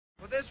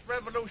this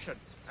revolution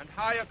and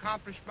high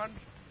accomplishment,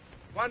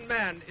 one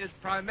man is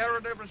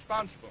primarily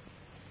responsible.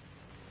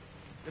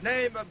 The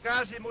name of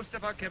Gazi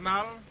Mustafa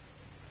Kemal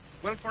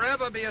will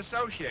forever be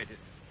associated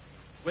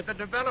with the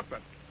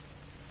development,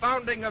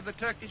 founding of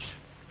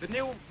the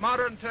new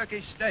modern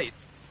Turkish state,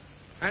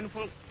 and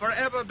will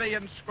forever be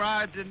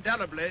inscribed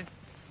indelibly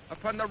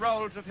upon the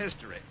rolls of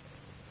history.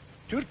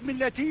 Türk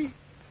milleti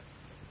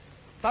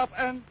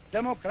taben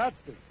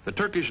demokrattır. The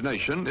Turkish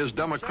nation is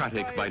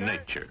democratic by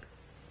nature.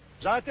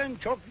 Zaten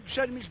çok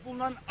yükselmiş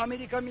bulunan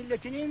Amerika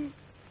milletinin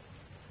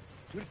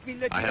Türk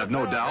milleti. I have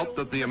no doubt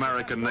that the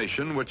American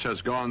nation, which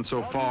has gone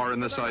so far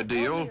in this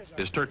ideal,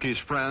 is Turkey's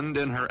friend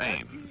in her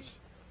aims.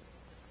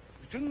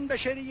 Bütün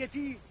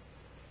beşeriyeti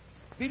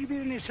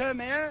birbirini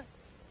sevmeye.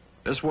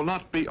 This will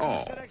not be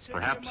all.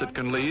 Perhaps it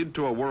can lead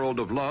to a world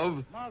of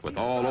love, with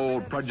all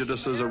old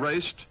prejudices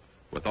erased,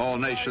 with all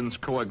nations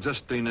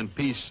coexisting in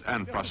peace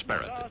and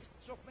prosperity.